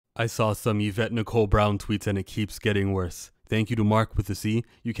I saw some Yvette Nicole Brown tweets and it keeps getting worse. Thank you to Mark with a C.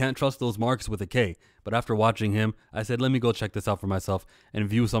 You can't trust those Marks with a K. But after watching him, I said, let me go check this out for myself and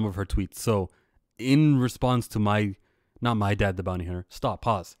view some of her tweets. So, in response to not my dad, the bounty hunter. Stop,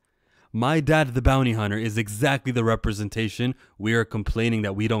 pause. My dad, the bounty hunter, is exactly the representation we are complaining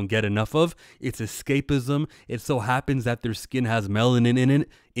that we don't get enough of. It's escapism. It so happens that their skin has melanin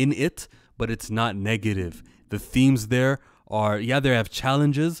in it, but it's not negative. The themes there are, yeah, they have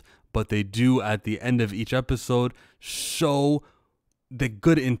challenges, but they do at the end of each episode show the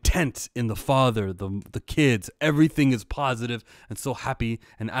good intent in the father, the kids. Everything is positive and so happy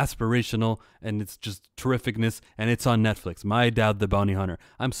and aspirational, and it's just terrificness, and it's on Netflix. My Dad, the Bounty Hunter.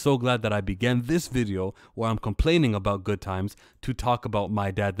 I'm so glad that I began this video where I'm complaining about good times to talk about My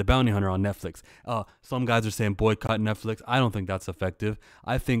Dad, the Bounty Hunter on Netflix. Some guys are saying boycott Netflix. I don't think that's effective.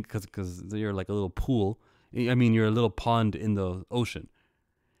 I think because you're like a little pool. I mean, you're a little pond in the ocean.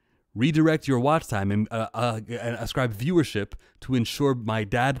 Redirect your watch time and ascribe viewership to ensure My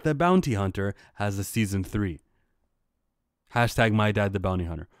Dad the Bounty Hunter has a season 3. Hashtag My Dad the Bounty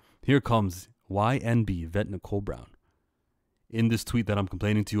Hunter. Here comes YNB, Yvette Nicole Brown. In this tweet that I'm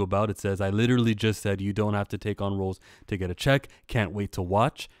complaining to you about, it says, I literally just said you don't have to take on roles to get a check. Can't wait to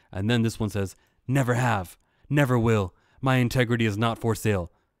watch. And then this one says, never have, never will. My integrity is not for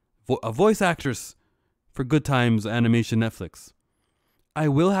sale. A voice actress for Good Times Animation Netflix. I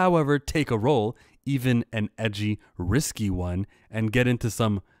will, however, take a role, even an edgy, risky one, and get into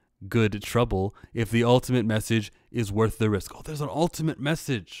some good trouble if the ultimate message is worth the risk. Oh, there's an ultimate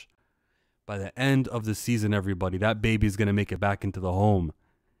message. By the end of the season, everybody, that baby's going to make it back into the home.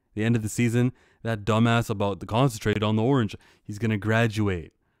 The end of the season, that dumbass about the concentrate on the orange, he's going to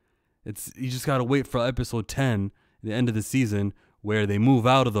graduate. You just got to wait for episode 10, the end of the season, where they move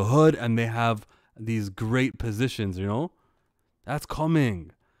out of the hood and they have these great positions, you know? That's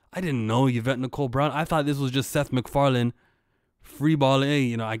coming. I didn't know Yvette Nicole Brown. I thought this was just Seth MacFarlane freeballing. Hey,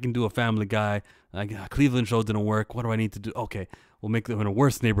 you know, I can do a Family Guy. Cleveland show didn't work. What do I need to do? Okay, we'll make them in a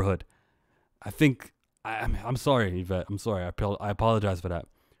worse neighborhood. I'm sorry, Yvette. I'm sorry. I apologize for that.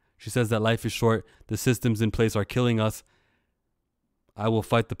 She says that life is short. The systems in place are killing us. I will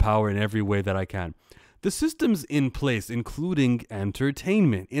fight the power in every way that I can. The systems in place, including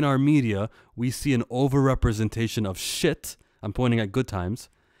entertainment. In our media, we see an overrepresentation of shit. I'm pointing at Good Times,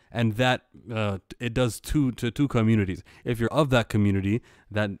 and that it does to two communities. If you're of that community,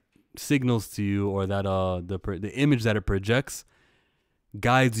 that signals to you, or that the image that it projects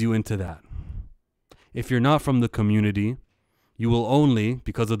guides you into that. If you're not from the community, you will only,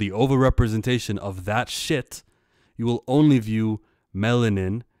 because of the overrepresentation of that shit, you will only view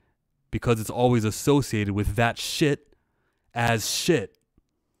melanin, because it's always associated with that shit, as shit.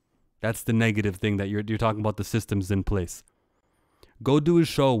 That's the negative thing that you're talking about, the systems in place. Go do a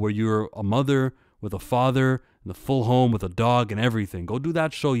show where you're a mother with a father, the full home with a dog and everything. Go do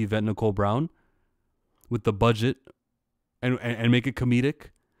that show, Yvette Nicole Brown, with the budget, and make it comedic,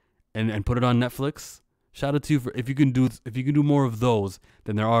 and put it on Netflix. Shout out to you for if you can do more of those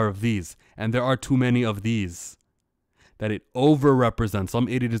than there are of these, and there are too many of these. That it overrepresents. Some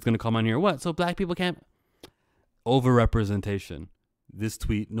idiot is gonna come on here. What? So black people can't? Overrepresentation. This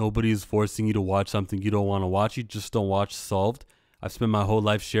tweet, nobody's forcing you to watch something you don't want to watch. You just don't watch. Solved. I've spent my whole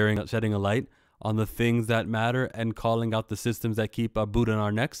life shedding a light on the things that matter and calling out the systems that keep a boot on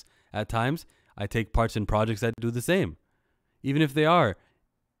our necks. At times, I take parts in projects that do the same, even if they are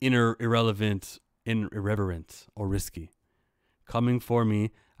irrelevant, irreverent, or risky. Coming for me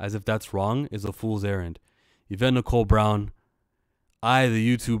as if that's wrong is a fool's errand. Yvette Nicole Brown, I,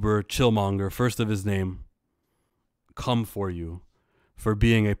 the YouTuber Chillmonger, first of his name, come for you for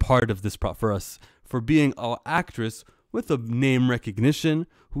being a part of this, for us, for being an actress with a name recognition,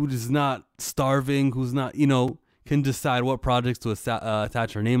 who is not starving, who's not, can decide what projects to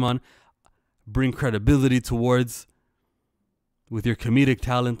attach her name on, bring credibility towards, with your comedic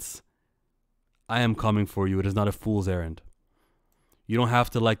talents. I am coming for you. It is not a fool's errand. You don't have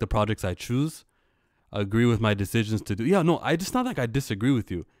to like the projects I choose, agree with my decisions to do. Yeah, no, it's not like I disagree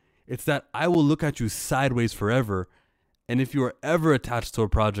with you. It's that I will look at you sideways forever, and if you are ever attached to a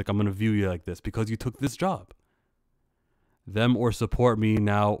project, I'm going to view you like this because you took this job. Them or support me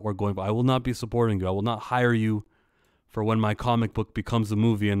now or going, but I will not be supporting you. I will not hire you for when my comic book becomes a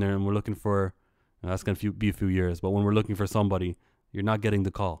movie and we're looking for, that's going to be a few years, but when we're looking for somebody, you're not getting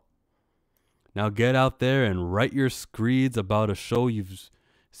the call. Now get out there and write your screeds about a show you've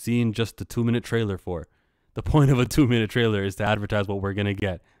seen just a 2-minute trailer for. The point of a 2-minute trailer is to advertise what we're going to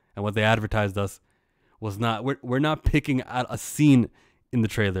get. And what they advertised us was not, we're not picking out a scene in the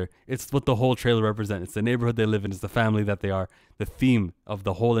trailer. It's what the whole trailer represents. It's the neighborhood they live in. It's the family that they are. The theme of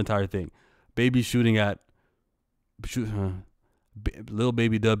the whole entire thing. Baby shooting at little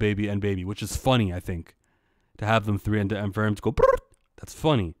baby, the baby, and baby, which is funny, I think. To have them three and for him to go, that's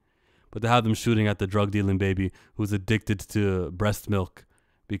funny. But to have them shooting at the drug dealing baby who's addicted to breast milk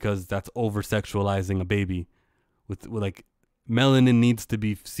because that's over sexualizing a baby with like melanin needs to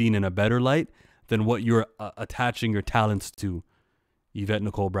be seen in a better light than what you're attaching your talents to, Yvette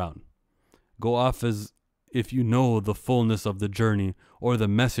Nicole Brown. Go off as if you know the fullness of the journey or the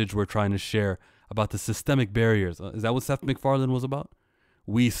message we're trying to share about the systemic barriers. Is that what Seth MacFarlane was about?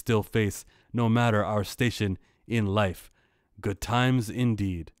 We still face no matter our station in life. Good times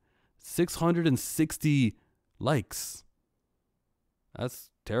indeed. 660 likes. That's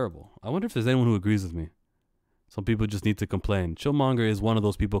terrible. I wonder if there's anyone who agrees with me. Some people just need to complain. Chillmonger is one of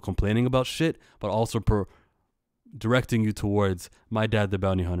those people complaining about shit, but also directing you towards My Dad the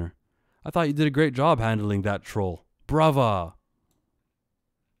Bounty Hunter. I thought you did a great job handling that troll. Brava!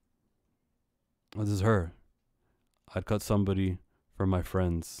 This is her. I'd cut somebody for my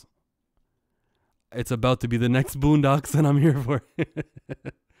friends. It's about to be the next Boondocks, and I'm here for it.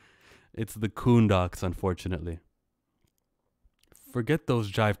 It's the Coondocks, unfortunately. Forget those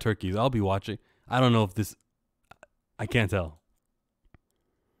jive turkeys. I'll be watching. I don't know if this... I can't tell.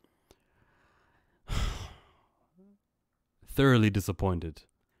 Thoroughly disappointed.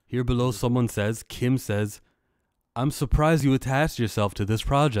 Here below someone says, Kim says, I'm surprised you attached yourself to this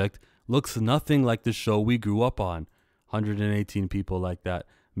project. Looks nothing like the show we grew up on. 118 people like that.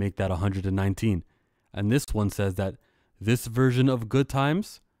 Make that 119. And this one says that this version of Good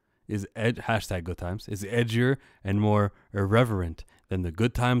Times is hashtag Good Times is edgier and more irreverent than the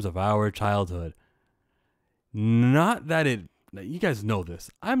good times of our childhood. Not that you guys know this.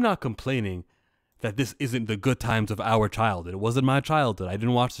 I'm not complaining that this isn't the good times of our childhood. It wasn't my childhood. I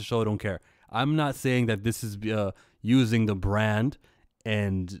didn't watch the show. I don't care. I'm not saying that this is using the brand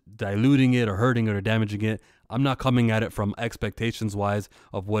and diluting it or hurting it or damaging it. I'm not coming at it from expectations wise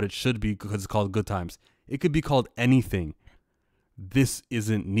of what it should be because it's called Good Times. It could be called anything. This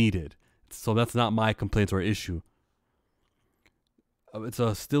isn't needed. So that's not my complaint or issue. It's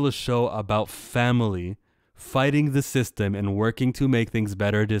still a show about family fighting the system and working to make things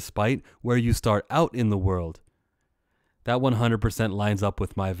better despite where you start out in the world. That 100% lines up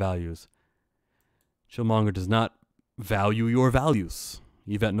with my values. Chillmonger does not value your values,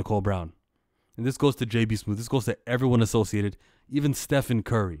 Yvette Nicole Brown. And this goes to JB Smooth. This goes to everyone associated, even Stephen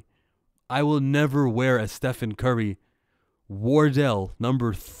Curry. I will never wear a Stephen Curry Wardell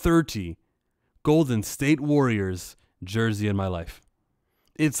number 30 Golden State Warriors jersey in my life.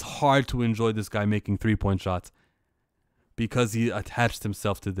 It's hard to enjoy this guy making 3-point shots because he attached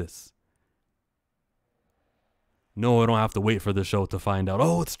himself to this. No, I don't have to wait for the show to find out,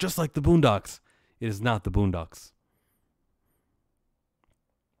 oh, it's just like the Boondocks. It is not the Boondocks.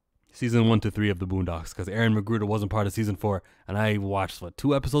 Season 1 to 3 of the Boondocks, because Aaron Magruder wasn't part of season 4, and I watched,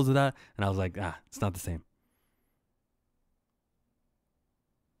 2 episodes of that, and I was like, it's not the same.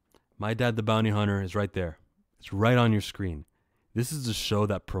 My Dad the Bounty Hunter is right there. It's right on your screen. This is a show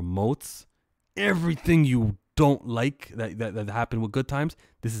that promotes everything you don't like that happened with Good Times.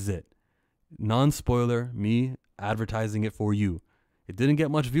 This is it. Non-spoiler, me advertising it for you. It didn't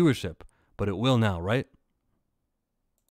get much viewership, but it will now, right?